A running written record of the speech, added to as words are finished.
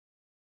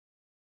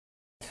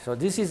So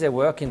this is a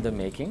work in the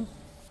making.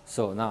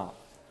 So now,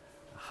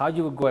 how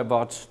you go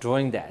about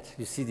drawing that?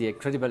 You see the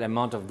incredible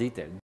amount of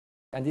detail.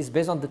 And it's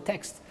based on the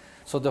text.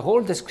 So the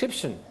whole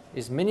description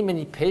is many,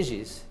 many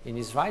pages in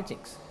his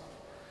writings.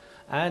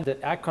 And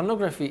the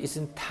iconography is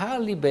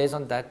entirely based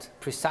on that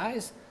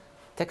precise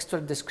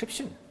textual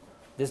description.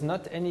 There's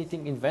not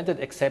anything invented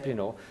except,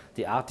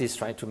 the artist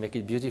trying to make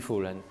it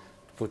beautiful and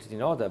put it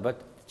in order.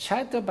 But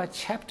chapter by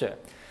chapter,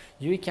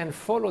 you can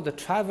follow the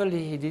travel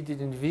he did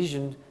in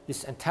vision.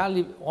 This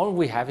entirely, all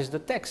we have is the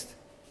text.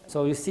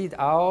 So you see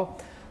how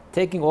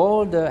taking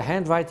all the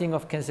handwriting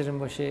of Khyentse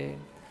Rinpoche,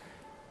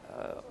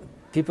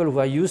 people who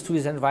are used to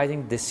his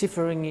handwriting,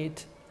 deciphering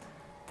it,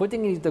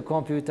 putting it in the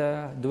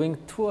computer, doing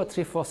 2 or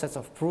 3, 4 sets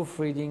of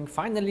proofreading,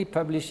 finally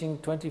publishing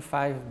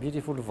 25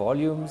 beautiful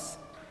volumes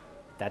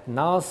that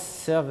now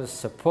serve as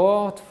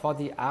support for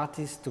the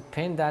artist to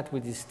paint that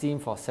with his team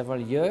for several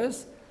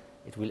years.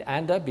 It will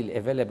end up being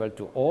available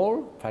to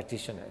all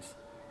practitioners.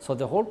 So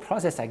the whole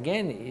process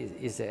again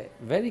is a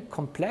very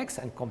complex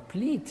and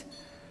complete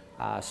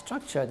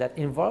structure that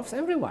involves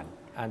everyone,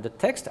 and the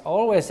text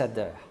always at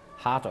the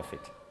heart of it.